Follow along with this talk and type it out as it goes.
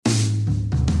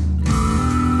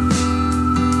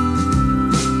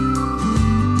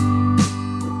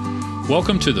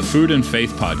Welcome to the Food and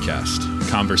Faith Podcast,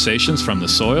 conversations from the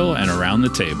soil and around the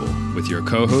table, with your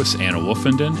co-hosts Anna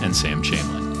Wolfenden and Sam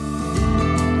Chamlin.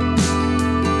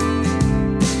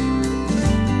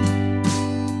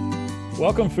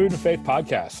 Welcome, Food and Faith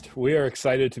Podcast. We are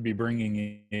excited to be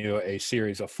bringing you a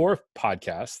series of 4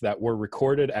 podcasts that were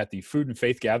recorded at the Food and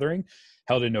Faith Gathering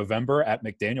held in November at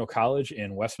McDaniel College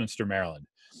in Westminster, Maryland.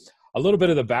 A little bit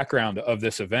of the background of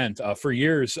this event. For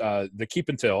years, the Keep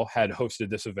and Till had hosted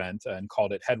this event and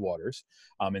called it Headwaters.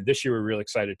 And this year, we're really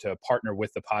excited to partner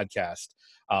with the podcast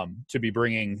to be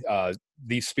bringing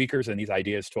these speakers and these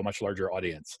ideas to a much larger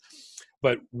audience.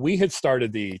 But we had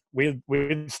started this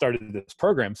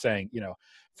program saying,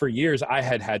 for years I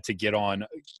had to get on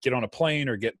a plane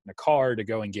or get in a car to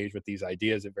go engage with these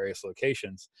ideas at various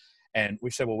locations. And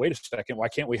we said, well, wait a second, why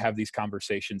can't we have these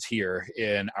conversations here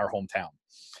in our hometown?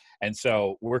 And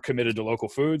so we're committed to local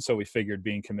food, so we figured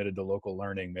being committed to local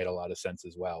learning made a lot of sense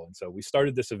as well. And so we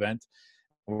started this event.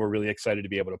 We're really excited to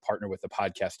be able to partner with the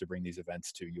podcast to bring these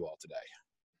events to you all today.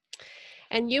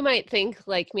 And you might think,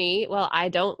 like me, well, I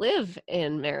don't live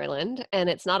in Maryland, and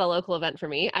it's not a local event for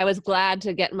me. I was glad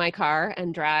to get in my car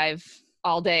and drive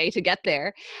all day to get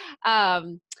there.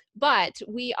 But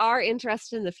we are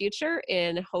interested in the future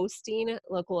in hosting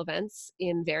local events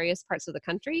in various parts of the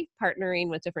country, partnering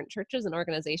with different churches and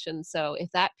organizations. So if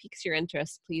that piques your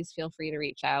interest, please feel free to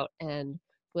reach out, and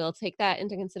we'll take that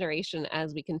into consideration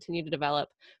as we continue to develop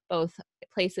both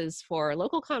places for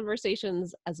local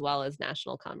conversations as well as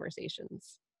national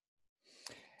conversations.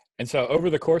 And so over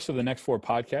the course of the next 4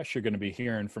 podcasts, you're going to be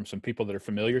hearing from some people that are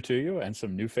familiar to you and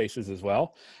some new faces as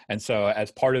well. And so as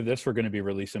part of this, we're going to be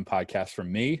releasing podcasts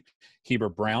from me, Heber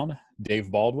Brown, Dave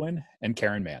Baldwin, and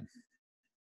Karen Mann.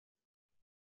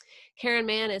 Karen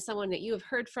Mann is someone that you have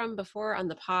heard from before on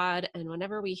the pod. And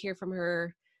whenever we hear from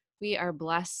her, we are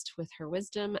blessed with her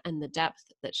wisdom and the depth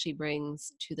that she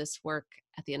brings to this work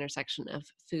at the intersection of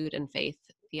food and faith,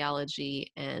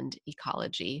 theology, and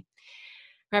ecology.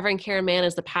 Reverend Karen Mann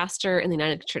is the pastor in the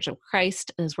United Church of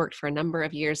Christ and has worked for a number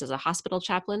of years as a hospital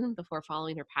chaplain before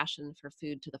following her passion for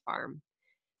food to the farm.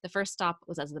 The first stop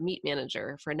was as the meat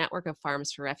manager for a network of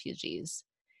farms for refugees.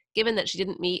 Given that she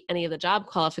didn't meet any of the job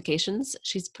qualifications,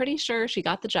 she's pretty sure she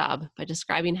got the job by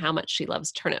describing how much she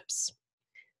loves turnips,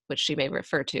 which she may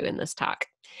refer to in this talk.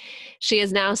 She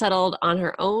is now settled on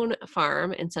her own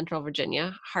farm in Central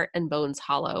Virginia, Heart and Bones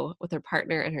Hollow, with her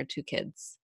partner and her 2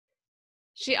 kids.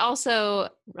 She also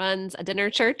runs a dinner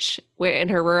church in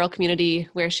her rural community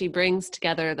where she brings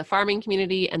together the farming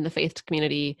community and the faith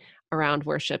community around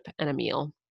worship and a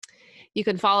meal. You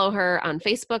can follow her on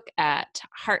Facebook at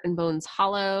Heart and Bones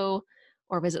Hollow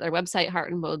or visit their website,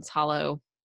 Heart and Bones Hollow.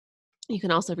 You can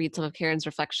also read some of Karen's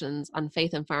reflections on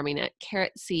faith and farming at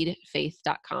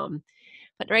carrotseedfaith.com.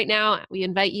 But right now, we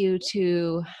invite you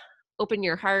to open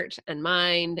your heart and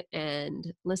mind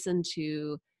and listen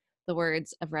to the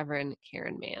words of Reverend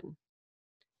Karen Mann.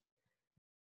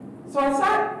 So I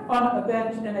sat on a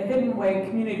bench in a Hidden Way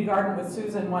community garden with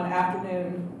Susan one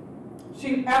afternoon.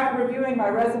 She, after reviewing my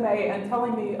resume and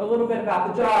telling me a little bit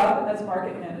about the job as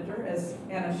market manager, as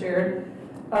Anna shared,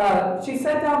 she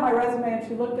set down my resume and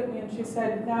she looked at me and she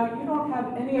said, now you don't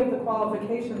have any of the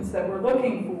qualifications that we're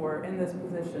looking for in this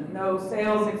position. No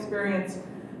sales experience,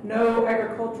 no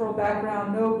agricultural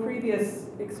background, no previous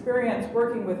experience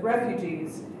working with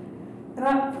refugees.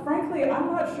 And frankly, I'm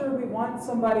not sure we want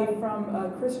somebody from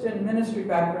a Christian ministry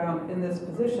background in this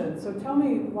position. So tell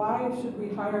me, why should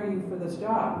we hire you for this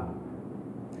job?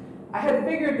 I had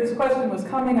figured this question was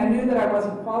coming. I knew that I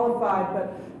wasn't qualified,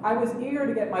 but I was eager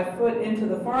to get my foot into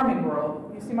the farming world.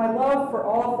 You see, my love for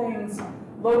all things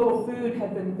local food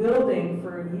had been building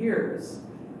for years.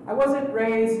 I wasn't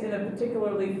raised in a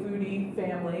particularly foodie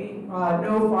family,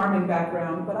 no farming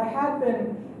background, but I had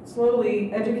been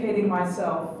slowly educating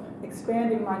myself,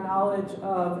 expanding my knowledge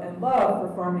of and love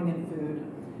for farming and food.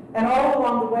 And all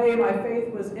along the way, my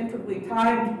faith was intricately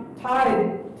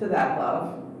tied to that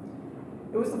love.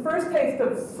 It was the first taste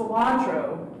of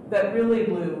cilantro that really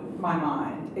blew my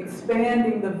mind,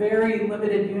 expanding the very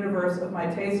limited universe of my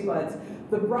taste buds.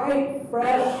 The bright,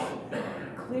 fresh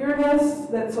clearness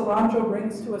that cilantro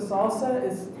brings to a salsa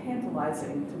is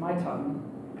tantalizing to my tongue.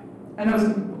 I know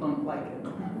some people don't like it.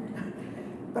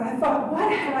 But I thought,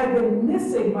 what had I been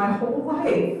missing my whole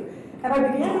life? And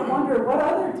I began to wonder what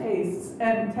other tastes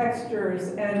and textures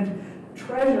and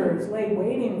treasures lay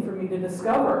waiting for me to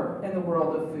discover in the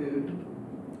world of food.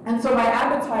 And so my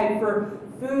appetite for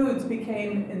foods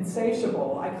became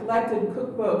insatiable. I collected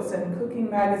cookbooks and cooking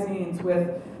magazines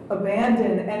with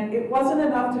abandon, and it wasn't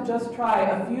enough to just try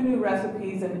a few new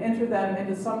recipes and enter them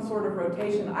into some sort of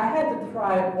rotation. I had to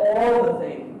try all the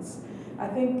things. I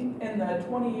think in the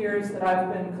 20 years that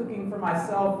I've been cooking for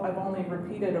myself, I've only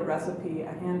repeated a recipe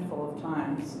a handful of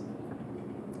times.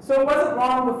 So it wasn't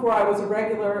long before I was a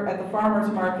regular at the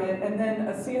farmer's market and then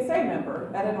a CSA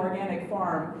member at an organic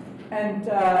farm. And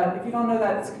if you don't know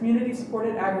that, it's community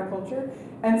supported agriculture.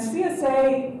 And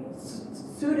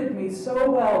CSA suited me so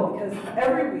well because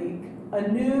every week a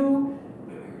new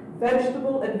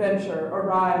vegetable adventure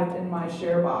arrived in my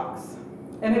share box.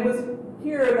 And it was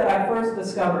here that I first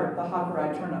discovered the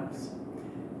Hakurei turnips.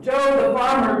 Joe, the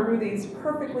farmer, grew these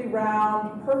perfectly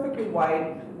round, perfectly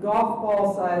white, golf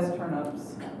ball-sized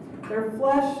turnips. Their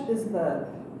flesh is the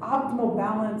optimal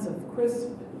balance of crisp,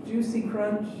 juicy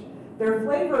crunch. Their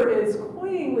flavor is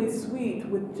cloyingly sweet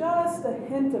with just a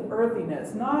hint of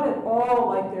earthiness, not at all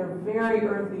like their very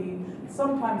earthy,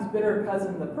 sometimes bitter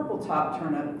cousin, the purple top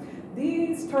turnip.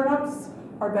 These turnips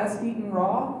are best eaten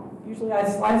raw. Usually I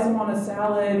slice them on a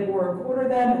salad or quarter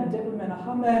them and dip them in a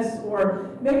hummus or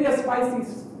maybe a spicy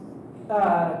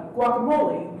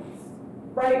guacamole,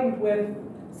 brightened with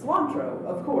cilantro,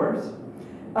 of course.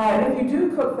 If you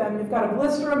do cook them, you've got to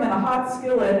blister them in a hot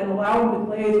skillet and allow them to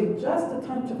glaze with just a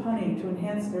touch of honey to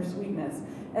enhance their sweetness.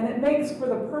 And it makes for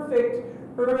the perfect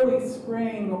early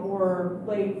spring or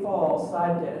late fall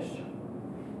side dish.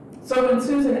 So when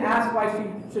Susan asked why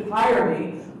she should hire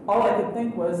me, all I could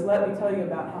think was, let me tell you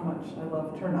about how much I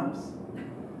love turnips.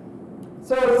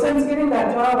 So since getting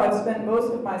that job, I've spent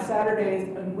most of my Saturdays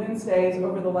and Wednesdays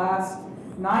over the last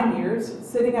 9 years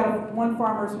sitting at one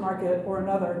farmer's market or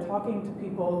another talking to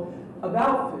people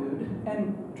about food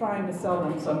and trying to sell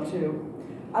them some too.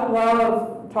 I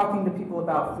love talking to people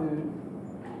about food.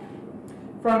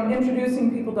 From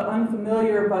introducing people to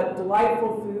unfamiliar but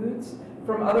delightful foods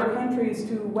from other countries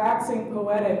to waxing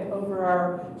poetic over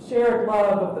our shared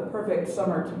love of the perfect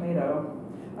summer tomato.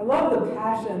 I love the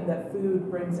passion that food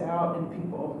brings out in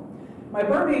people. My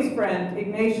Burmese friend,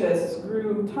 Ignatius,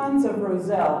 grew tons of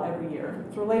roselle every year.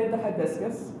 It's related to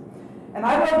hibiscus. And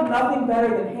I love nothing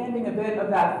better than handing a bit of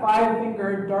that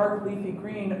 5-fingered dark leafy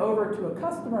green over to a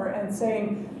customer and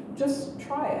saying, just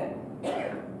try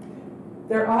it.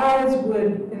 Their eyes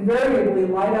would invariably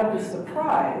light up with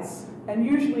surprise and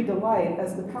usually delight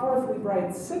as the powerfully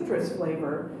bright citrus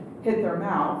flavor hit their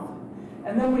mouth.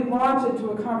 And then we'd launch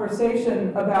into a conversation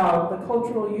about the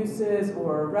cultural uses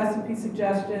or recipe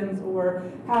suggestions or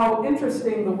how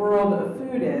interesting the world of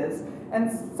food is.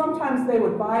 And sometimes they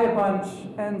would buy a bunch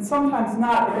and sometimes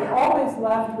not, but they always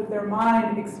left with their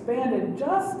mind expanded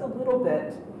just a little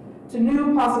bit to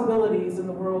new possibilities in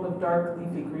the world of dark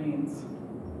leafy greens.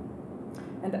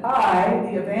 And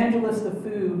I, the evangelist of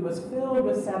food, was filled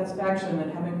with satisfaction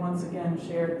at having once again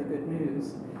shared the good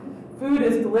news. Food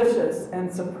is delicious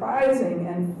and surprising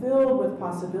and filled with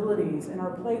possibilities, and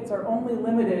our plates are only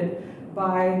limited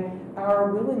by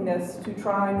our willingness to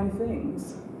try new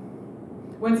things.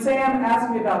 When Sam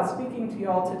asked me about speaking to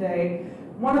y'all today,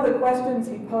 one of the questions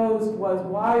he posed was,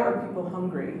 why are people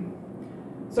hungry?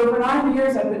 So for 9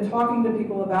 years, I've been talking to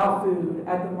people about food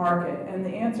at the market, and the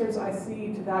answers I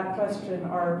see to that question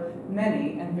are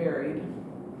many and varied.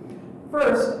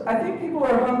 First, I think people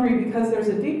are hungry because there's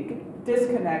a deep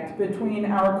disconnect between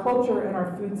our culture and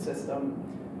our food system.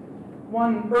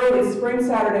 One early spring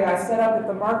Saturday, I set up at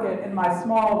the market in my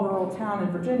small rural town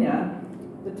in Virginia.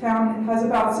 The town has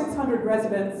about 600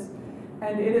 residents,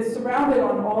 and it is surrounded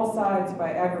on all sides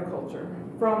by agriculture,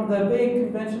 from the big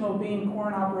conventional bean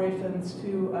corn operations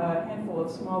to a handful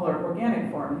of smaller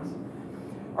organic farms.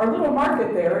 Our little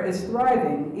market there is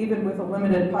thriving, even with a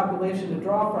limited population to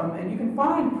draw from, and you can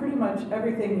find pretty much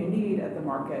everything you need at the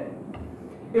market.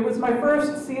 It was my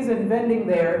first season vending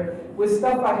there with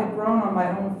stuff I had grown on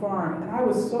my own farm, and I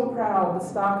was so proud to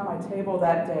stock my table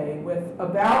that day with a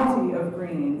bounty of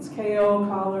greens, kale,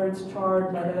 collards,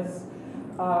 chard, lettuce.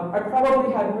 I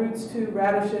probably had roots too,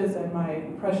 radishes, and my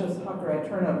precious Hakurei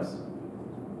turnips.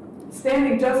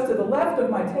 Standing just to the left of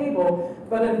my table,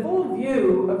 but in full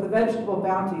view of the vegetable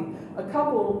bounty, a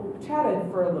couple chatted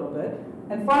for a little bit,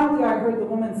 and finally I heard the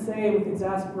woman say with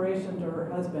exasperation to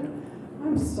her husband,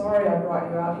 "I'm sorry I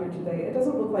brought you out here today. It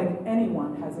doesn't look like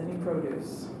anyone has any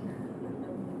produce."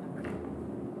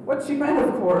 What she meant,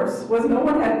 of course, was no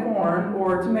one had corn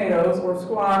or tomatoes or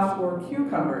squash or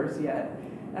cucumbers yet.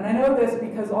 And I know this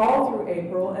because all through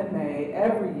April and May,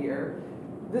 every year,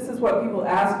 this is what people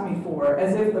ask me for,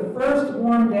 as if the first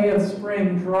warm day of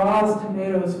spring draws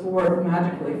tomatoes forth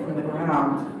magically from the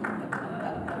ground.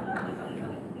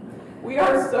 We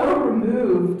are so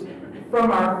removed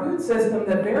from our food system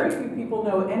that very few people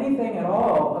know anything at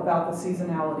all about the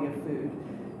seasonality of food.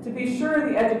 To be sure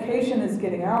the education is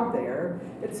getting out there,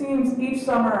 it seems each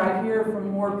summer I hear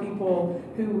from more people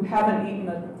who haven't eaten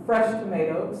a fresh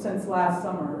tomato since last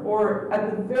summer, or at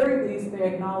the very least they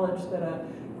acknowledge that a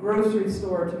grocery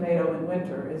store tomato in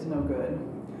winter is no good.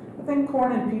 I think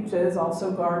corn and peaches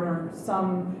also garner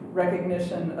some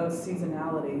recognition of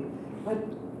seasonality, but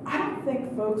I don't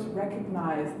think folks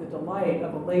recognize the delight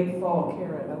of a late fall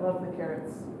carrot. I love the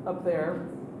carrots up there.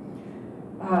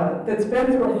 That's been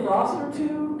through a frost or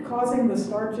two, causing the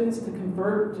starches to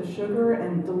convert to sugar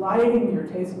and delighting your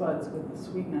taste buds with the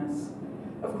sweetness.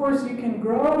 Of course, you can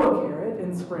grow a carrot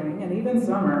in spring and even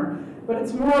summer, but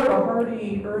it's more of a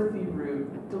hardy, earthy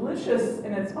root, delicious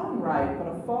in its own right, but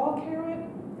a fall carrot,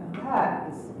 now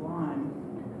that is sublime.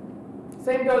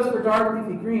 Same goes for dark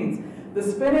leafy greens. The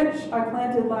spinach I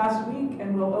planted last week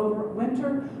and will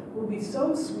overwinter will be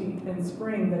so sweet in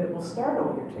spring that it will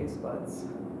startle your taste buds.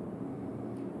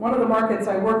 One of the markets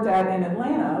I worked at in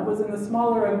Atlanta was in the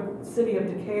smaller city of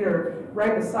Decatur,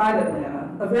 right beside Atlanta,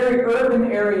 a very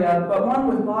urban area, but one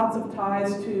with lots of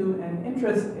ties to and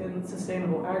interest in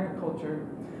sustainable agriculture.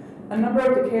 A number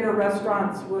of Decatur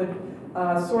restaurants would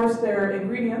source their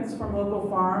ingredients from local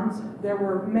farms. There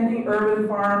were many urban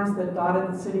farms that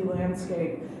dotted the city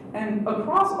landscape. And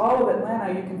across all of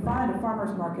Atlanta, you can find a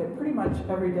farmer's market pretty much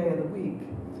every day of the week.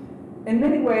 In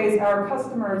many ways, our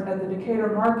customers at the Decatur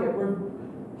market were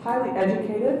highly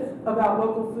educated about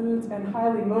local foods and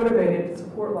highly motivated to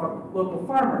support local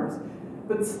farmers.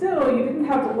 But still, you didn't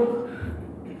have to look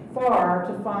far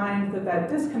to find that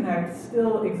disconnect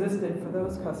still existed for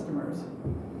those customers.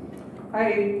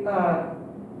 At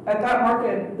that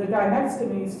market, the guy next to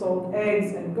me sold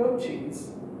eggs and goat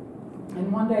cheese.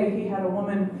 And one day he had a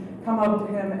woman come up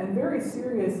to him and very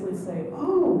seriously say,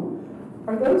 "Oh,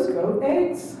 are those goat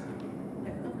eggs?"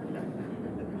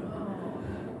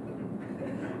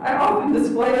 I often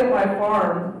display at my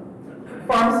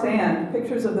farm stand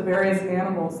pictures of the various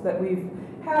animals that we've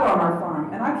had on our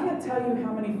farm. And I can't tell you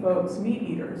how many folks, meat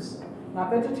eaters, not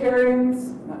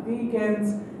vegetarians, not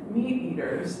vegans, meat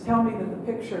eaters, tell me that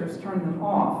the pictures turn them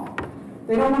off.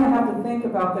 They don't want to have to think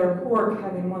about their pork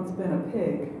having once been a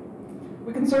pig.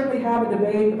 We can certainly have a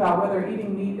debate about whether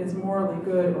eating meat is morally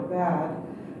good or bad.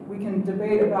 We can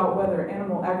debate about whether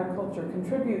animal agriculture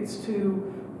contributes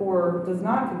to or does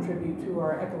not contribute to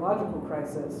our ecological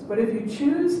crisis. But if you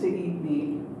choose to eat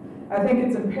meat, I think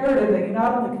it's imperative that you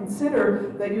not only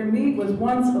consider that your meat was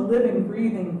once a living,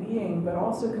 breathing being, but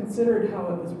also considered how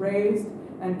it was raised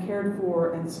and cared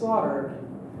for and slaughtered.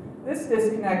 This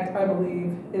disconnect, I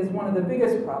believe, is one of the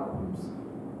biggest problems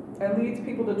and leads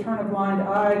people to turn a blind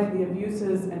eye to the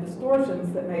abuses and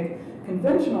distortions that make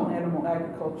conventional animal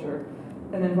agriculture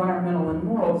an environmental and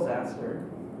moral disaster.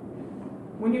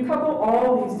 When you couple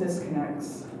all these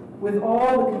disconnects with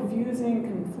all the confusing,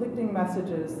 conflicting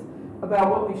messages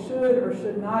about what we should or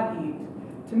should not eat,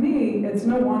 to me, it's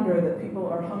no wonder that people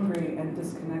are hungry and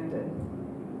disconnected.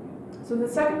 So the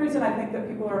second reason I think that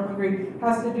people are hungry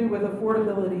has to do with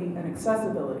affordability and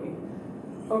accessibility.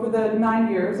 Over the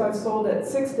 9 years, I've sold at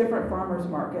 6 different farmers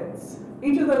markets.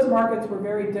 Each of those markets were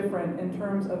very different in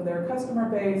terms of their customer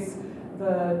base,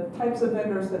 the types of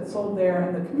vendors that sold there,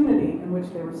 and the community in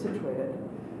which they were situated.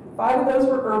 5 of those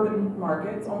were urban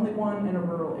markets, only 1 in a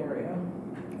rural area.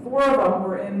 4 of them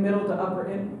were in middle to upper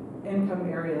income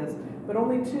areas, but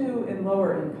only 2 in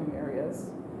lower income areas.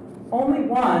 Only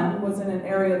 1 was in an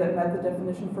area that met the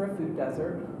definition for a food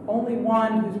desert. Only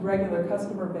 1 whose regular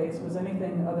customer base was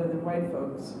anything other than white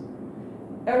folks.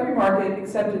 Every market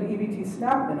accepted EBT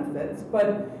SNAP benefits,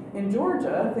 but in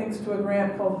Georgia, thanks to a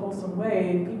grant called Wholesome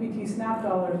Wave, EBT SNAP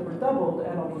dollars were doubled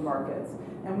at all the markets,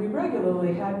 and we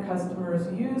regularly had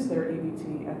customers use their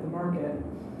EBT at the market.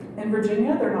 In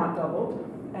Virginia, they're not doubled,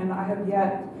 and I have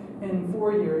yet in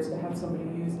 4 years to have somebody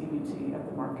use EBT at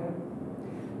the market.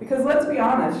 Because let's be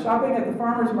honest, shopping at the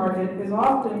farmer's market is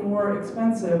often more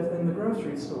expensive than the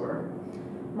grocery store.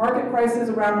 Market prices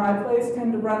around my place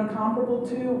tend to run comparable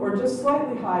to or just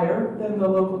slightly higher than the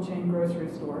local chain grocery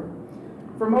store.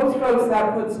 For most folks,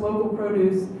 that puts local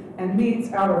produce and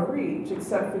meats out of reach,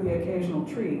 except for the occasional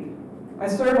treat. I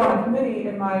serve on a committee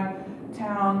in my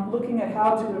town looking at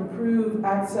how to improve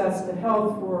access to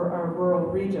health for our rural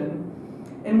region.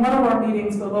 In one of our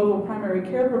meetings, the local primary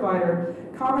care provider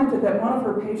commented that one of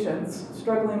her patients,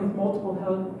 struggling with multiple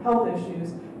health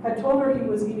issues, had told her he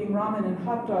was eating ramen and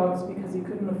hot dogs because he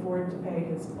couldn't afford to pay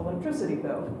his electricity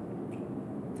bill.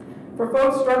 For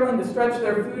folks struggling to stretch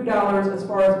their food dollars as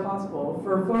far as possible,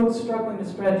 for folks struggling to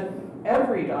stretch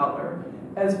every dollar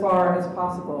as far as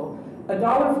possible, a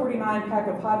 $1.49 pack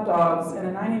of hot dogs and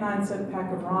a 99-cent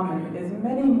pack of ramen is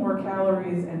many more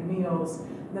calories and meals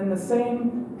than the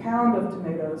same pound of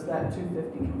tomatoes that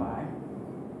 $2.50 can buy.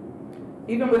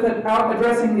 Even without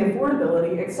addressing the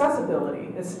affordability,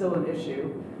 accessibility is still an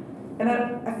issue. And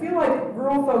I feel like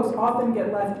rural folks often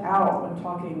get left out when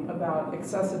talking about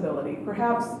accessibility.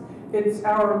 Perhaps it's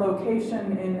our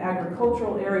location in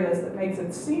agricultural areas that makes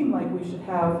it seem like we should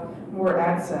have more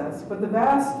access. But the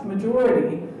vast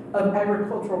majority of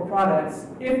agricultural products,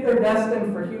 if they're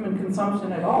destined for human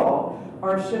consumption at all,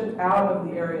 are shipped out of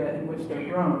the area in which they're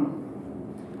grown.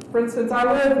 For instance, I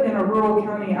live in a rural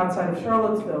county outside of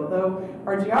Charlottesville. Though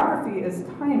our geography is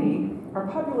tiny, our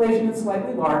population is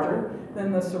slightly larger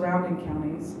than the surrounding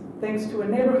counties, thanks to a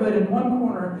neighborhood in one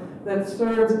corner that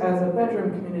serves as a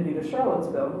bedroom community to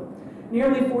Charlottesville.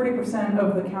 Nearly 40%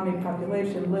 of the county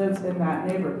population lives in that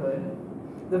neighborhood.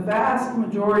 The vast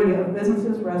majority of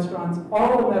businesses, restaurants,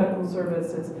 all the medical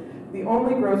services, the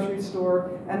only grocery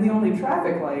store, and the only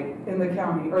traffic light in the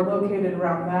county are located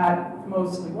around that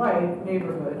mostly white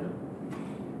neighborhood.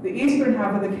 The eastern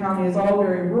half of the county is all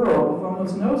very rural, with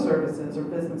almost no services or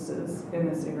businesses in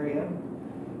this area.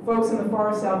 Folks in the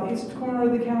far southeast corner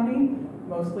of the county,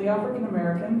 mostly African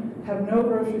American, have no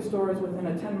grocery stores within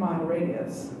a 10-mile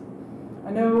radius. I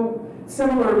know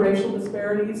similar racial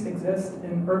disparities exist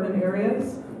in urban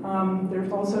areas.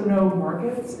 There's also no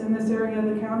markets in this area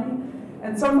of the county.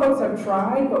 And some folks have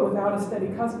tried, but without a steady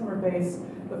customer base,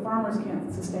 the farmers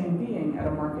can't sustain being at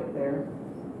a market there.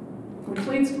 Which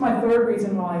leads to my third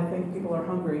reason why I think people are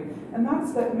hungry, and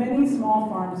that's that many small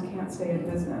farms can't stay in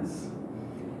business.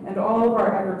 And all of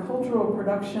our agricultural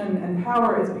production and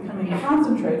power is becoming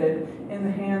concentrated in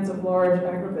the hands of large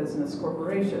agribusiness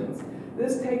corporations.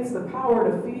 This takes the power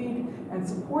to feed and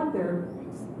support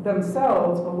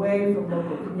themselves away from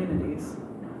local communities.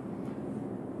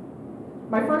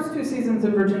 My first 2 seasons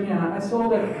in Virginia, I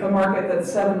sold at a market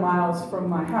that's 7 miles from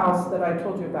my house that I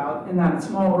told you about in that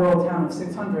small rural town of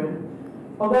 600.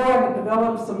 Although I had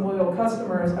developed some loyal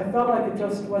customers, I felt like it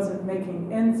just wasn't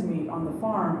making ends meet on the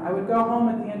farm. I would go home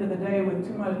at the end of the day with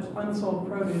too much unsold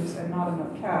produce and not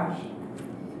enough cash.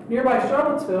 Nearby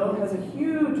Charlottesville has a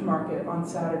huge market on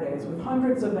Saturdays with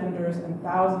hundreds of vendors and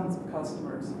thousands of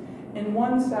customers. In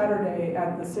one Saturday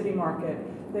at the city market,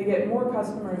 they get more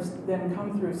customers than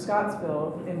come through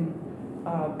Scottsville in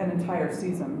an entire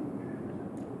season.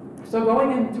 So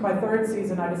going into my third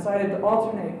season, I decided to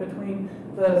alternate between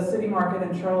the city market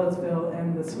in Charlottesville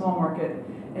and the small market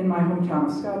in my hometown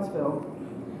of Scottsville.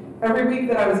 Every week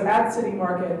that I was at City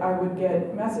Market, I would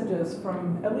get messages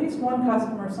from at least one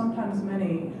customer, sometimes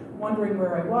many, wondering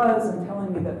where I was and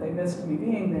telling me that they missed me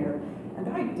being there. And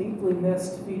I deeply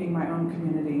missed feeding my own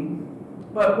community.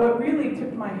 But what really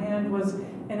tipped my hand was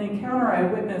an encounter I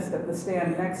witnessed at the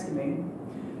stand next to me.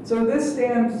 So this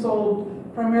stand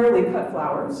sold primarily cut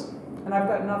flowers, and I've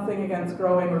got nothing against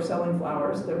growing or selling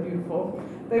flowers, they're beautiful.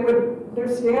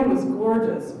 Their stand was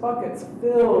gorgeous, buckets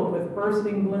filled with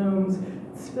bursting blooms,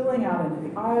 spilling out into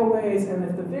the aisleways, and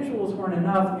if the visuals weren't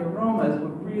enough, the aromas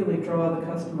would really draw the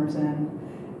customers in.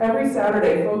 Every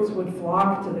Saturday, folks would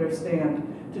flock to their stand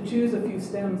to choose a few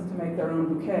stems to make their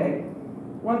own bouquet.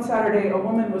 One Saturday, a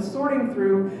woman was sorting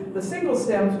through the single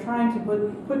stems trying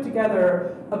to put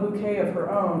together a bouquet of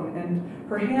her own, and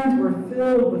her hands were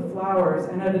filled with flowers,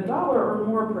 and at $1 or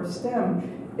more per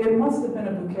stem, it must have been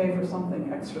a bouquet for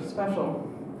something extra special.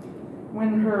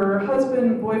 When her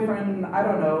husband, boyfriend, I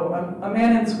don't know, a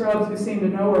man in scrubs who seemed to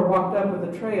know her walked up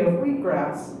with a tray of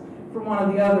wheatgrass from one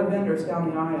of the other vendors down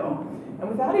the aisle, and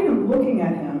without even looking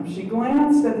at him, she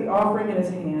glanced at the offering in his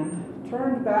hand,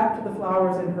 turned back to the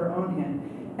flowers in her own hand,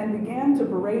 and began to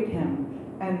berate him,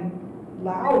 and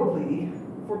loudly,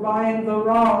 for buying the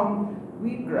wrong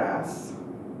wheatgrass.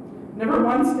 Never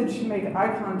once did she make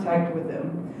eye contact with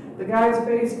him. The guy's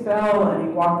face fell and he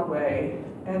walked away.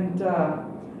 And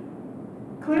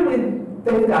clearly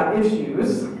they've got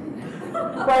issues.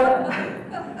 But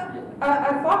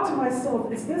I thought to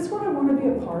myself, is this what I want to be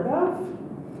a part of?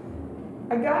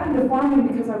 I got into farming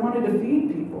because I wanted to feed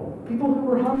people who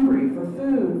were hungry for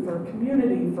food, for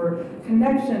community, for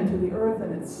connection to the earth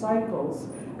and its cycles.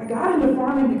 I got into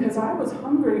farming because I was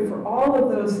hungry for all of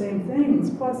those same things,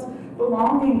 plus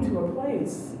belonging to a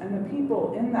place and the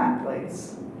people in that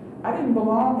place. I didn't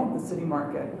belong at the city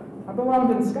market. I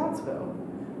belonged in Scottsville.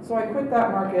 So I quit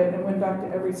that market and went back to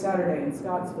every Saturday in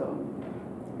Scottsville.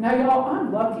 Now, y'all,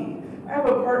 I'm lucky. I have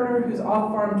a partner whose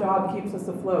off-farm job keeps us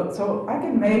afloat, so I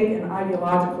can make an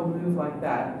ideological move like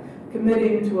that,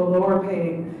 committing to a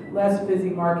lower-paying, less busy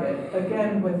market,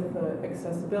 again with the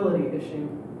accessibility issue.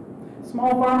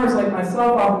 Small farmers like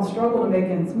myself often struggle to make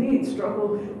ends meet,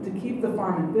 struggle to keep the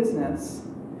farm in business.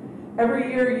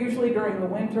 Every year, usually during the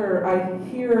winter, I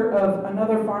hear of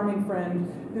another farming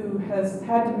friend who has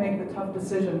had to make the tough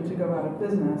decision to go out of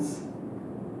business.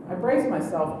 I brace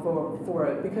myself for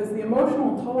it because the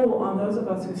emotional toll on those of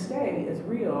us who stay is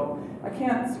real. I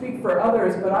can't speak for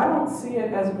others, but I don't see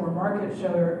it as more market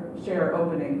share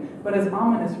opening, but as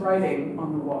ominous writing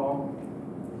on the wall.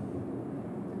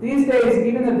 These days,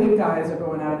 even the big guys are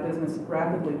going out of business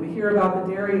rapidly. We hear about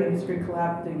the dairy industry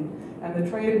collapsing and the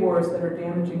trade wars that are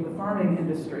damaging the farming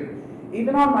industry.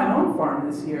 Even on my own farm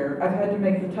this year, I've had to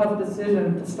make the tough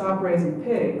decision to stop raising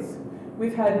pigs.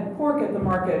 We've had pork at the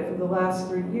market for the last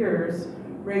 3 years,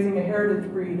 raising a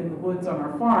heritage breed in the woods on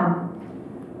our farm.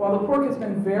 While the pork has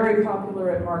been very popular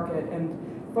at market and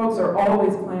folks are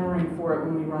always clamoring for it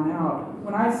when we run out,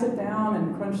 when I sit down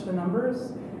and crunch the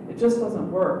numbers, it just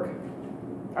doesn't work.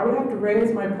 I would have to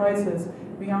raise my prices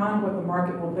beyond what the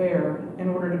market will bear in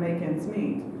order to make ends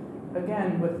meet,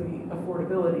 again with the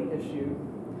affordability issue.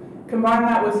 Combine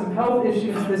that with some health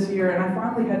issues this year, and I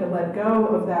finally had to let go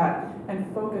of that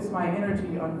and focus my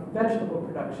energy on vegetable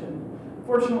production.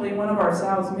 Fortunately, one of our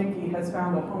sows, Mickey, has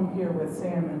found a home here with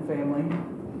Sam and family.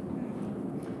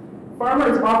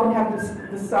 Farmers often have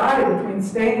to decide between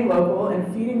staying local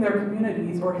and feeding their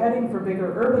communities or heading for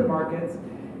bigger urban markets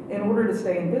in order to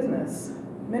stay in business.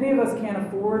 Many of us can't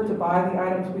afford to buy the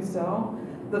items we sell.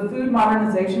 The Food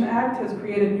Modernization Act has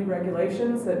created new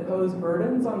regulations that pose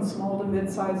burdens on small to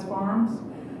mid-sized farms.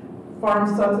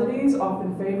 Farm subsidies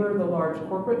often favor the large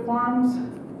corporate farms,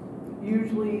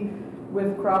 usually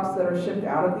with crops that are shipped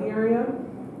out of the area.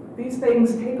 These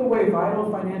things take away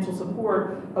vital financial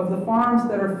support of the farms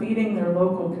that are feeding their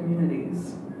local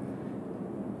communities.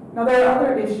 Now, there are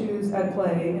other issues at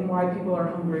play in why people are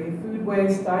hungry: food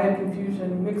waste, diet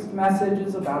confusion, mixed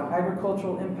messages about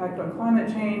agricultural impact on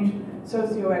climate change,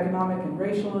 socioeconomic and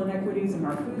racial inequities in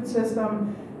our food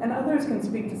system, and others can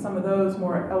speak to some of those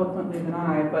more eloquently than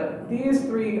I, but these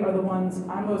three are the ones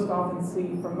I most often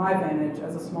see from my vantage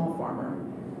as a small farmer.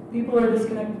 People are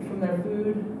disconnected from their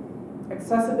food,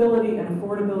 accessibility and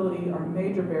affordability are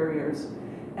major barriers,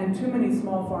 and too many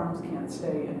small farms can't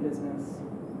stay in business.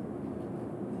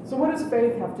 So what does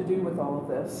faith have to do with all of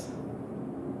this?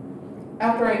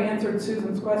 After I answered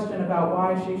Susan's question about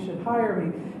why she should hire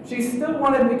me, she still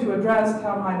wanted me to address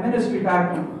how my ministry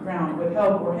background would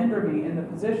help or hinder me in the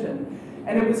position.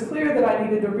 And it was clear that I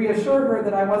needed to reassure her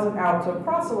that I wasn't out to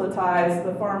proselytize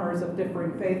the farmers of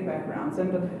differing faith backgrounds,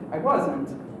 and I wasn't.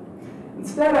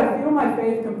 Instead, I feel my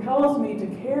faith compels me to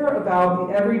care about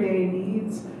the everyday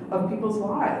needs of people's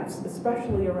lives,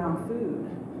 especially around food.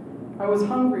 I was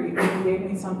hungry and you gave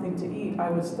me something to eat.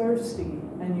 I was thirsty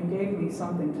and you gave me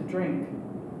something to drink.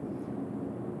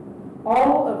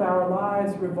 All of our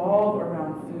lives revolve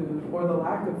around food or the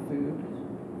lack of food.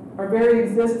 Our very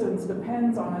existence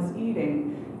depends on us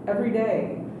eating every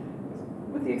day,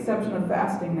 with the exception of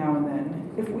fasting now and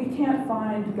then. If we can't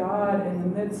find God in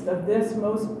the midst of this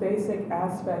most basic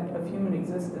aspect of human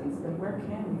existence, then where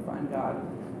can we find God?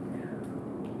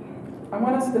 I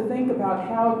want us to think about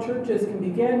how churches can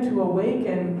begin to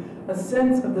awaken a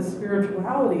sense of the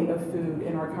spirituality of food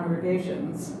in our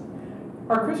congregations.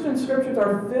 Our Christian scriptures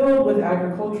are filled with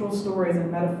agricultural stories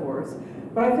and metaphors,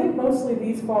 but I think mostly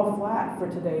these fall flat for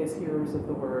today's hearers of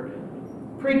the word.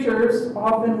 Preachers,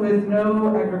 often with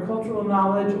no agricultural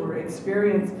knowledge or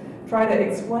experience, try to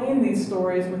explain these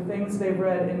stories with things they've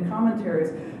read in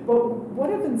commentaries. But what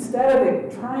if instead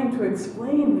of trying to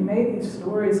explain, we made these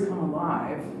stories come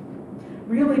alive?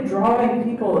 Really drawing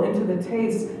people into the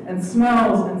tastes and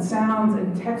smells and sounds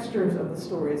and textures of the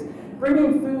stories,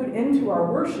 bringing food into our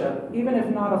worship, even if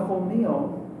not a full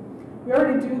meal. We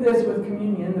already do this with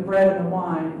communion, the bread and the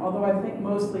wine, although I think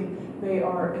mostly they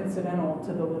are incidental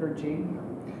to the liturgy.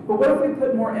 But what if we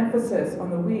put more emphasis on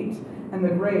the wheat and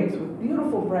the grapes with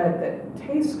beautiful bread that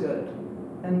tastes good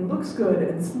and looks good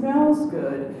and smells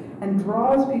good and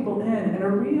draws people in, and a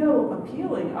real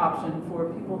appealing option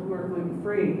for people who are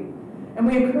gluten-free? And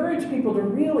we encourage people to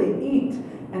really eat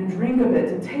and drink of it,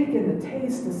 to take in the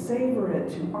taste, to savor it,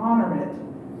 to honor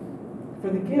it, for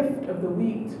the gift of the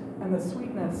wheat and the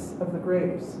sweetness of the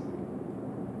grapes.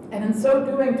 And in so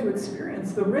doing, to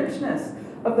experience the richness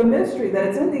of the mystery that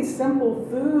it's in these simple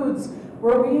foods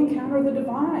where we encounter the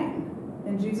divine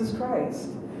in Jesus Christ,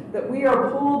 that we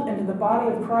are pulled into the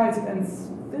body of Christ and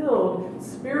filled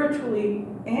spiritually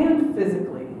and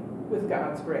physically with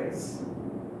God's grace.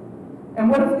 And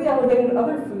what if we elevated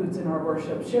other foods in our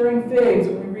worship, sharing figs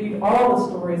when we read all the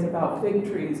stories about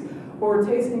fig trees, or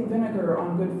tasting vinegar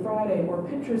on Good Friday, or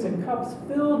pitchers and cups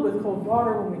filled with cold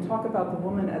water when we talk about the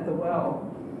woman at the well?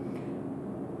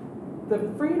 The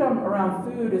freedom around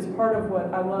food is part of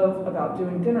what I love about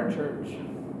doing dinner church.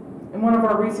 In one of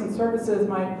our recent services,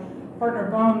 my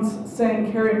partner Bones sang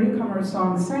Carrie Newcomer's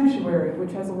song Sanctuary,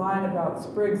 which has a line about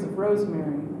sprigs of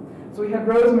rosemary. So we had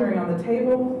rosemary on the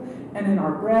table and in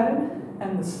our bread,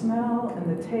 and the smell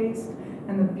and the taste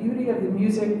and the beauty of the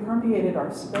music permeated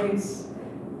our space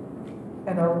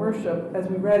and our worship as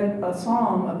we read a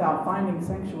psalm about finding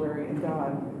sanctuary in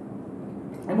God.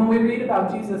 And when we read about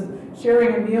Jesus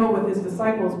sharing a meal with his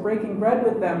disciples, breaking bread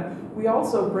with them, we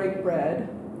also break bread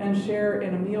and share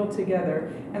in a meal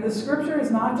together. And the scripture is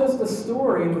not just a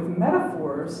story with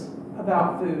metaphors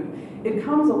about food. It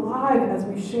comes alive as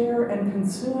we share and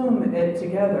consume it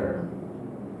together.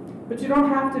 But you don't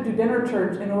have to do dinner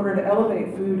church in order to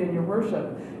elevate food in your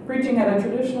worship. Preaching at a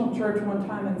traditional church one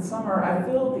time in summer, I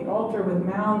filled the altar with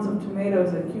mounds of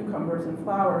tomatoes and cucumbers and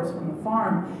flowers from the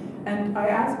farm. And I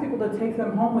asked people to take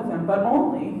them home with them, but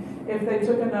only if they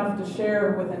took enough to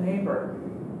share with a neighbor.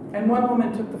 And one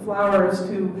woman took the flowers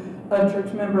to a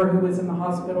church member who was in the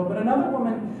hospital, but another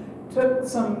woman took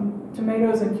some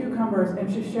tomatoes and cucumbers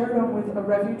and she shared them with a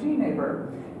refugee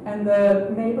neighbor. And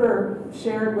the neighbor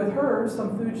shared with her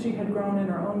some food she had grown in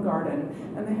her own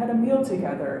garden. And they had a meal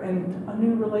together and a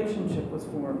new relationship was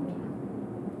formed.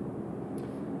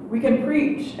 We can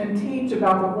preach and teach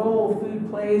about the role food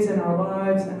plays in our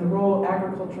lives and the role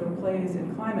agriculture plays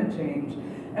in climate change.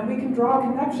 And we can draw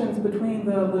connections between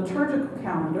the liturgical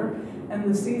calendar and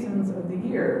the seasons of the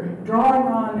year, drawing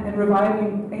on and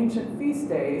reviving ancient feast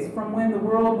days from when the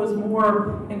world was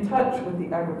more in touch with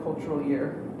the agricultural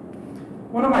year.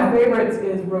 One of my favorites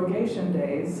is Rogation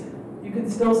Days. You can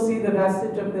still see the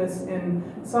vestige of this in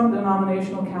some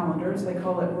denominational calendars. They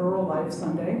call it Rural Life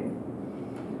Sunday.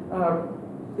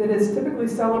 It is typically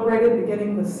celebrated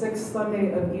beginning the sixth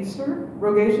Sunday of Easter.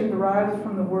 Rogation derives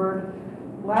from the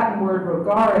Latin word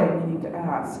rogare, meaning to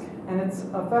ask. And it's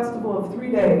a festival of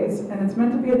 3 days, and it's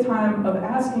meant to be a time of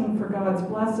asking for God's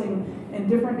blessing in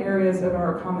different areas of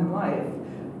our common life.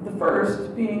 The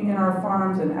first being in our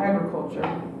farms and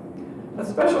agriculture. A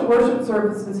special worship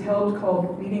service is held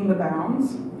called Beating the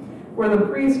Bounds, where the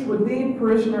priest would lead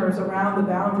parishioners around the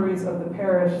boundaries of the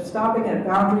parish, stopping at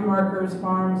boundary markers,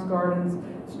 farms, gardens,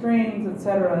 streams,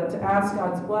 etc., to ask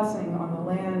God's blessing on the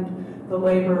land, the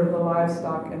labor, the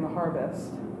livestock, and the harvest.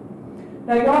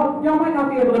 Now, y'all might not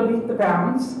be able to beat the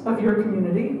bounds of your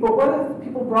community, but what if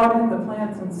people brought in the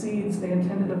plants and seeds they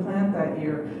intended to plant that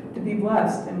year to be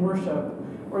blessed in worship?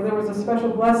 Or there was a special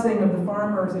blessing of the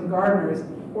farmers and gardeners,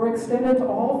 or extended to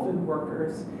all food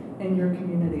workers in your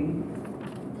community.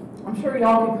 I'm sure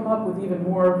y'all can come up with even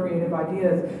more creative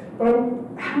ideas, but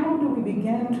how do we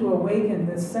begin to awaken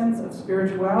this sense of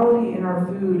spirituality in our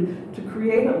food to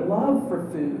create a love for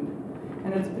food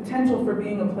and its potential for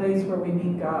being a place where we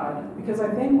meet God? Because I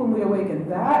think when we awaken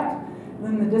that,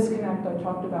 then the disconnect I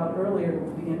talked about earlier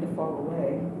will begin to fall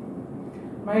away.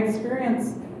 My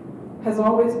experience has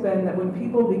always been that when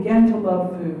people begin to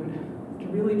love food, to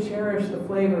really cherish the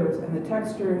flavors and the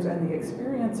textures and the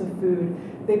experience of food,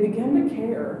 they begin to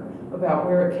care about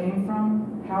where it came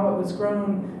from, how it was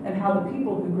grown, and how the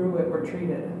people who grew it were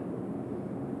treated.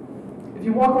 If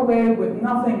you walk away with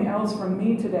nothing else from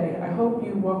me today, I hope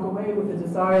you walk away with a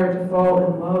desire to fall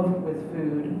in love with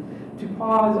food, to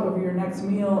pause over your next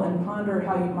meal and ponder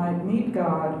how you might meet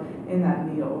God in that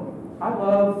meal. I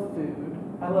love food.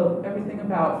 I love everything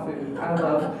about food. I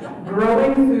love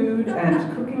growing food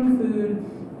and cooking food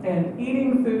and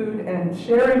eating food and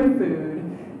sharing food.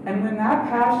 And when that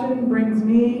passion brings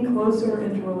me closer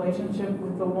into relationship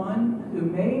with the one who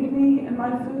made me and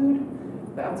my food,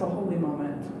 that's a holy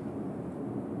moment.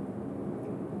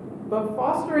 But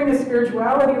fostering a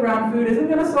spirituality around food isn't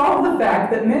going to solve the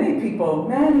fact that many people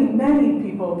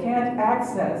can't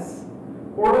access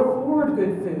or afford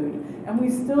good food. And we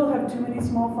still have too many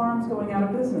small farms going out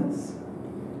of business.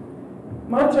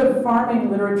 Much of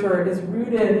farming literature is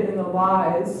rooted in the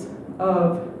lies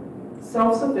of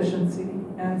self-sufficiency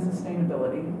and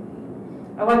sustainability.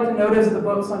 I like to notice the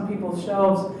books on people's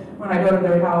shelves when I go to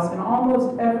their house, and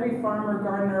almost every farmer,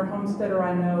 gardener, homesteader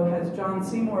I know has John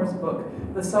Seymour's book,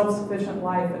 The Self-Sufficient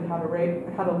Life and How to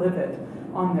Live It,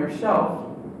 on their shelf.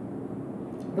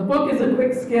 The book is a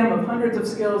quick skim of hundreds of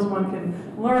skills one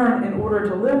can learn in order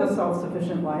to live a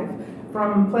self-sufficient life,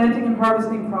 from planting and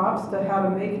harvesting crops to how to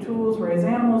make tools, raise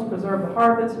animals, preserve the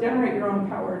harvest, generate your own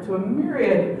power, to a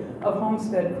myriad of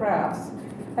homestead crafts.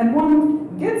 And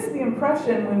one gets the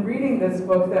impression when reading this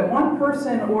book that one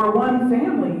person or one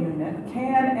family unit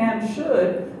can and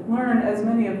should learn as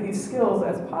many of these skills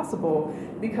as possible,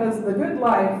 because the good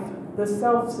life, the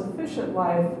self-sufficient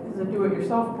life, is a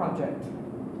do-it-yourself project.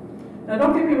 Now,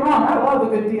 don't get me wrong, I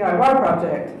love a good DIY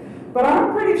project, but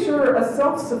I'm pretty sure a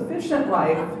self-sufficient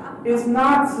life is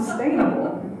not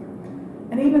sustainable.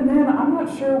 And even then, I'm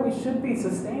not sure we should be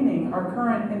sustaining our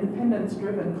current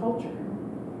independence-driven culture.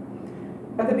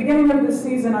 At the beginning of this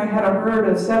season, I had a herd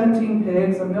of 17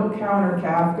 pigs, a milk cow and her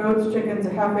calf, goats, chickens, a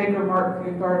half-acre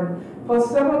market garden, plus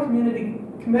several community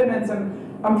commitments,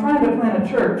 and I'm trying to plant a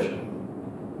church.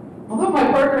 Although my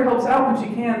partner helps out when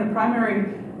she can, the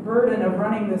primary burden of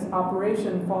running this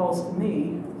operation falls to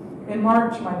me. In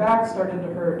March, my back started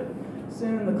to hurt.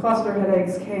 Soon the cluster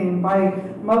headaches came. By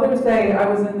Mother's Day, I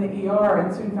was in the ER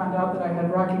and soon found out that I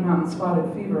had Rocky Mountain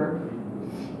spotted fever.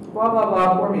 Blah, blah,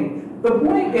 blah for me. The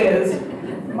point is,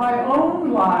 my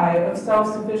own lie of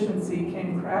self-sufficiency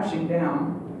came crashing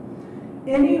down.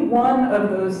 Any one of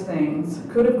those things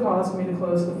could have caused me to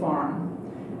close the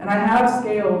farm, and I have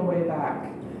scaled way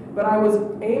back. But I was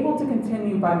able to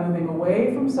continue by moving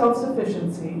away from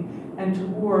self-sufficiency and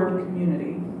toward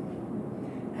community.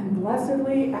 And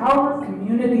blessedly, our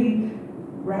community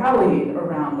rallied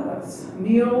around us.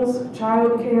 Meals,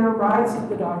 childcare, rides to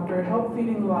the doctor, help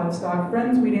feeding the livestock,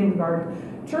 friends weeding the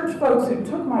garden, church folks who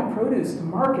took my produce to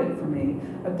market for me,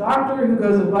 a doctor who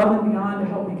goes above and beyond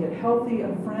to help me get healthy,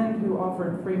 a friend who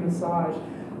offered free massage.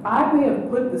 I may have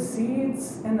put the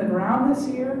seeds in the ground this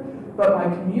year, but my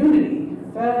community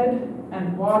fed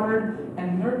and watered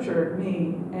and nurtured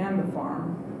me and the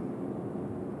farm.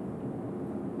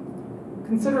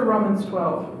 Consider Romans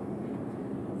 12.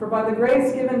 For by the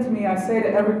grace given to me, I say to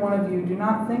every one of you, do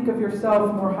not think of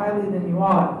yourself more highly than you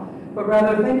ought, but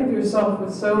rather think of yourself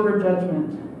with sober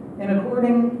judgment, in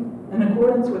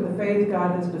accordance with the faith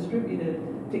God has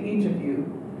distributed to each of you.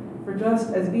 For just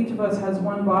as each of us has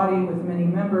one body with many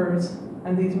members,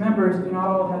 and these members do not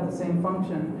all have the same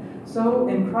function, so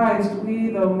in Christ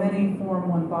we, though many, form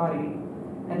one body,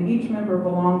 and each member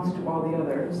belongs to all the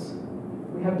others.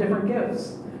 We have different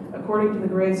gifts, according to the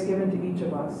grace given to each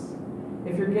of us.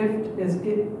 If your gift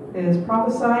is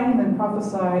prophesying, then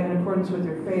prophesy in accordance with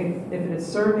your faith. If it is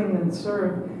serving, then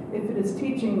serve. If it is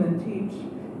teaching, then teach.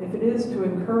 If it is to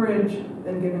encourage,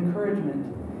 then give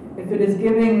encouragement. If it is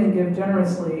giving, then give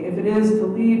generously. If it is to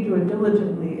lead, do it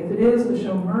diligently. If it is to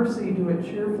show mercy, do it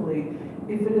cheerfully.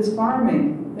 If it is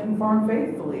farming, then farm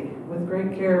faithfully, with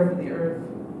great care for the earth.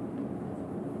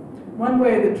 One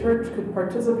way the church could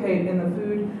participate in the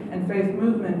food and faith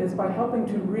movement is by helping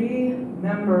to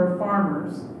remember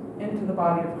farmers into the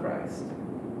body of Christ.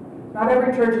 Not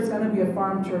every church is going to be a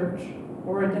farm church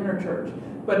or a dinner church,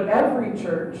 but every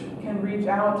church can reach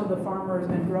out to the farmers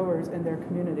and growers in their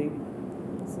community.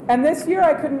 And this year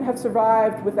I couldn't have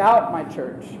survived without my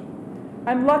church.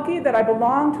 I'm lucky that I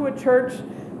belong to a church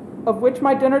of which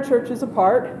my dinner church is a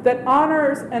part, that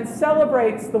honors and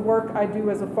celebrates the work I do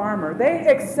as a farmer. They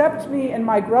accept me in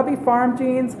my grubby farm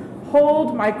jeans,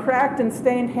 hold my cracked and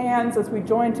stained hands as we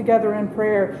join together in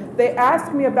prayer. They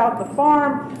ask me about the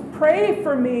farm, pray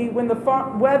for me when the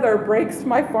weather breaks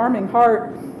my farming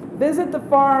heart, visit the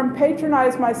farm,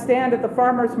 patronize my stand at the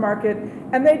farmer's market,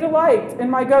 and they delight in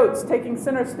my goats taking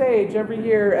center stage every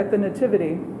year at the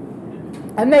Nativity.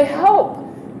 And they help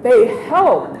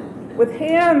with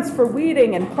hands for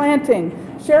weeding and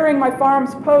planting, sharing my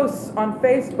farm's posts on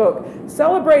Facebook,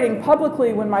 celebrating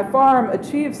publicly when my farm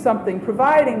achieves something,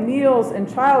 providing meals and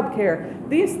childcare.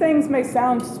 These things may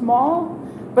sound small,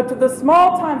 but to the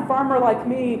small-time farmer like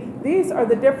me, these are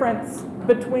the difference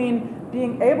between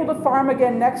being able to farm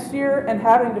again next year and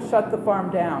having to shut the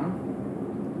farm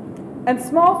down. And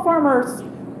small farmers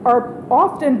are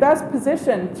often best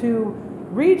positioned to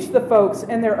reach the folks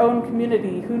in their own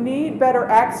community who need better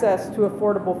access to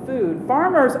affordable food.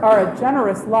 Farmers are a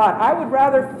generous lot. I would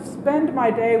rather spend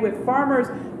my day with farmers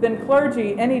than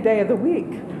clergy any day of the week.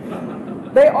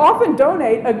 They often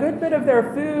donate a good bit of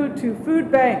their food to food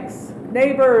banks,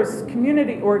 neighbors,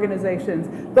 community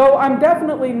organizations, though I'm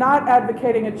definitely not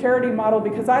advocating a charity model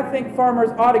because I think farmers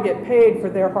ought to get paid for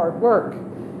their hard work.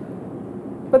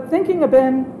 But thinking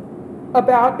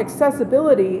about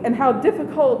accessibility and how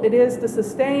difficult it is to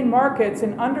sustain markets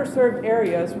in underserved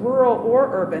areas, rural or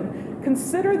urban,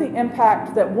 consider the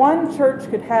impact that one church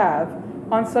could have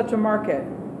on such a market.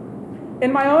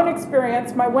 In my own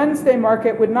experience, my Wednesday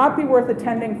market would not be worth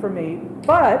attending for me,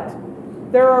 but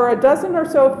there are a dozen or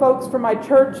so folks from my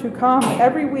church who come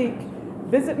every week,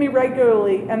 visit me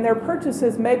regularly, and their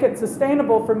purchases make it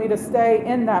sustainable for me to stay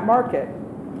in that market.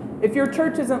 If your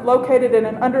church isn't located in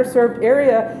an underserved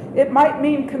area, it might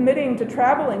mean committing to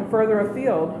traveling further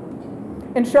afield.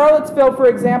 In Charlottesville, for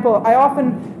example, I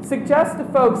often suggest to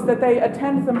folks that they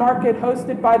attend the market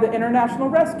hosted by the International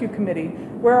Rescue Committee,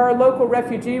 where our local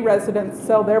refugee residents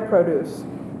sell their produce.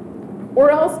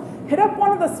 Or else, hit up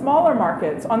one of the smaller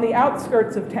markets on the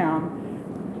outskirts of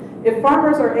town. If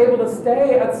farmers are able to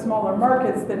stay at smaller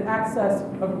markets, then access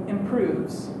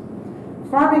improves.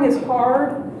 Farming is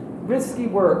hard, risky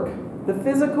work. The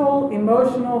physical,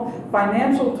 emotional,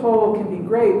 financial toll can be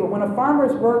great, but when a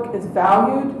farmer's work is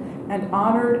valued and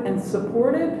honored and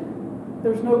supported,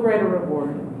 there's no greater reward.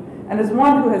 And as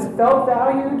one who has felt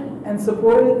valued and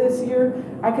supported this year,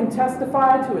 I can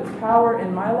testify to its power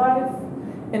in my life,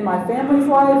 in my family's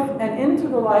life, and into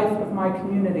the life of my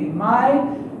community.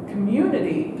 My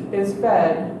community is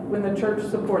fed when the church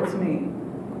supports me.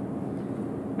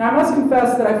 Now, I must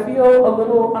confess that I feel a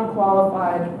little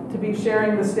unqualified to be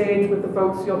sharing the stage with the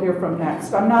folks you'll hear from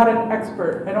next. I'm not an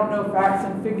expert. I don't know facts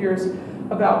and figures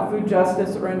about food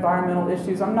justice or environmental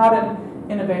issues. I'm not an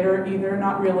innovator either,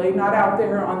 not really, not out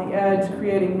there on the edge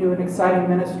creating new and exciting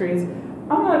ministries.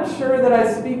 I'm not sure that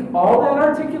I speak all that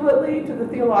articulately to the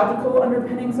theological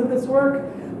underpinnings of this work,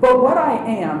 but what I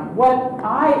am,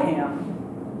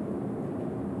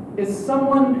 is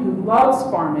someone who loves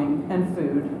farming and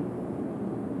food.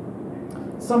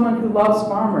 Someone who loves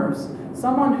farmers,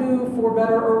 someone who, for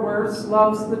better or worse,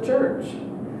 loves the church.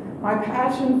 My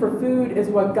passion for food is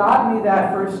what got me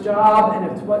that first job,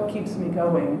 and it's what keeps me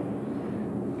going.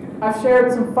 I've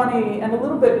shared some funny and a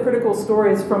little bit critical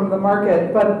stories from the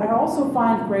market, but I also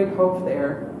find great hope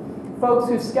there. Folks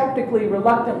who skeptically,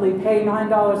 reluctantly pay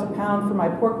 $9 a pound for my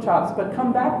pork chops, but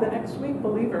come back the next week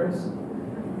believers.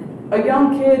 A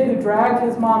young kid who dragged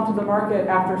his mom to the market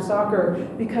after soccer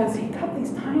because he got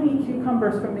these tiny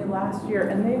cucumbers from me last year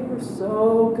and they were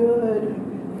so good.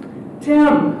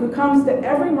 Jim, who comes to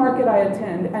every market I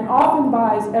attend and often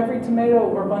buys every tomato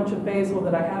or bunch of basil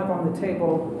that I have on the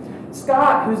table.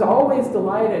 Scott, who's always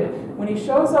delighted when he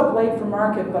shows up late for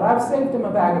market, but I've saved him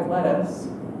a bag of lettuce.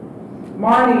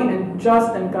 Marnie and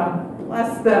Justin, God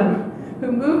bless them,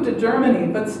 who moved to Germany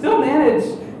but still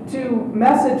managed to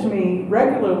message me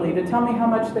regularly to tell me how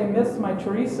much they miss my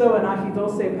chorizo and ají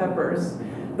dulce peppers.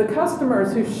 The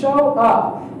customers who show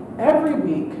up every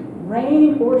week,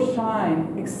 rain or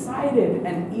shine, excited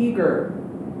and eager.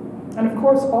 And of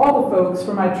course, all the folks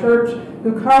from my church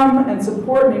who come and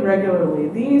support me regularly.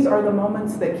 These are the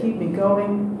moments that keep me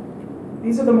going.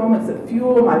 These are the moments that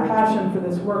fuel my passion for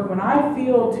this work. When I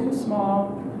feel too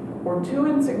small or too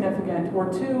insignificant or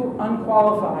too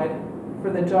unqualified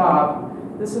for the job,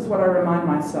 this is what I remind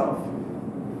myself.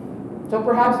 So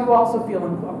perhaps you also feel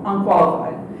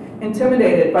unqualified,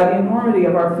 intimidated by the enormity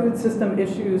of our food system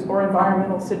issues or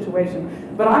environmental situation.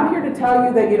 But I'm here to tell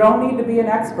you that you don't need to be an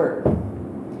expert.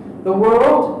 The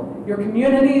world, your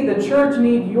community, the church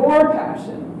need your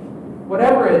passion,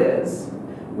 whatever it is.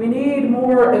 We need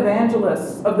more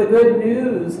evangelists of the good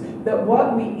news that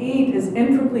what we eat is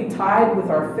intricately tied with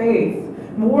our faith.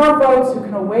 More folks who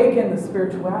can awaken the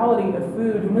spirituality of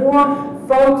food. More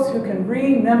folks who can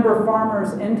remember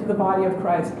farmers into the body of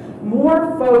Christ.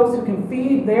 More folks who can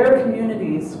feed their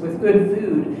communities with good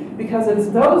food. Because it's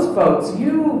those folks,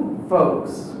 you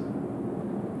folks,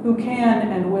 who can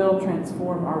and will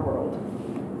transform our world.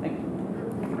 Thank you.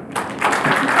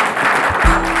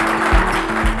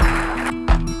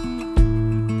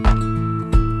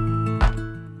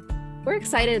 We're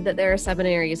excited that there are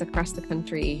seminaries across the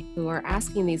country who are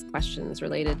asking these questions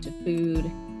related to food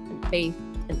and faith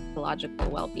and ecological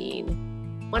well-being.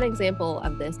 One example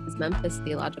of this is Memphis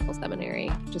Theological Seminary,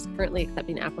 which is currently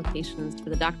accepting applications for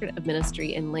the Doctorate of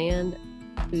Ministry in Land,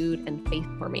 Food, and Faith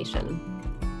Formation.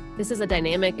 This is a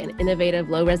dynamic and innovative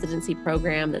low-residency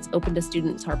program that's open to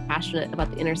students who are passionate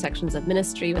about the intersections of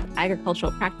ministry with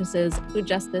agricultural practices, food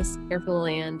justice, care for the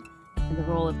land, and the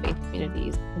role of faith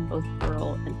communities in both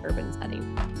rural and urban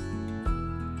settings.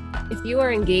 If you are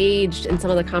engaged in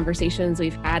some of the conversations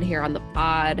we've had here on the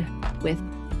pod with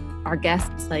our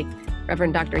guests like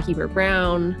Reverend Dr. Heber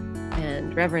Brown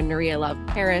and Reverend Nuria Love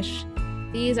Parrish,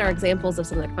 these are examples of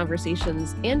some of the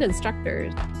conversations and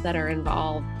instructors that are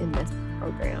involved in this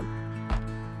program.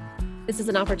 This is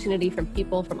an opportunity for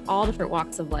people from all different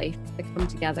walks of life to come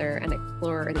together and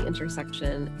explore the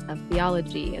intersection of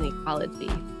theology and ecology,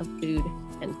 of food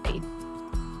and faith.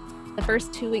 The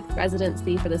first 2-week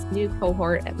residency for this new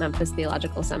cohort at Memphis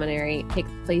Theological Seminary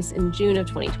takes place in June of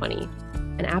 2020,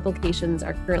 and applications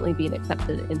are currently being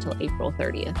accepted until April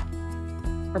 30th.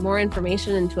 For more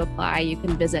information and to apply, you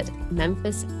can visit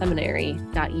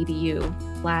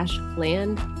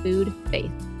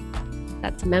memphisseminary.edu/land-food-faith.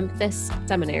 That's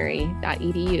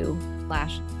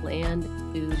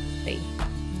memphisseminary.edu/land-food-faith.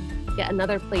 Yet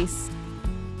another place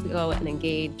to go and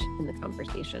engage in the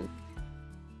conversation.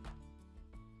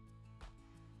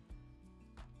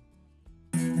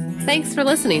 Thanks for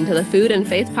listening to the Food and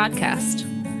Faith Podcast.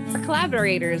 Our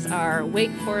collaborators are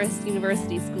Wake Forest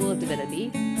University School of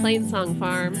Divinity, Plainsong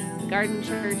Farm, the Garden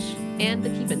Church, and the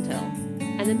Keep and Till.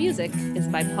 And the music is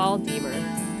by Paul Deemer.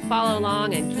 follow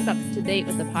along and keep up to date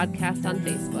with the podcast on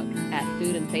Facebook at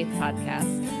Food and Faith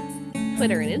Podcast,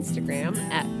 Twitter and Instagram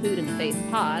at Food and Faith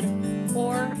Pod,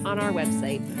 or on our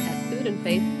website at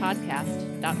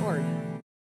foodandfaithpodcast.org.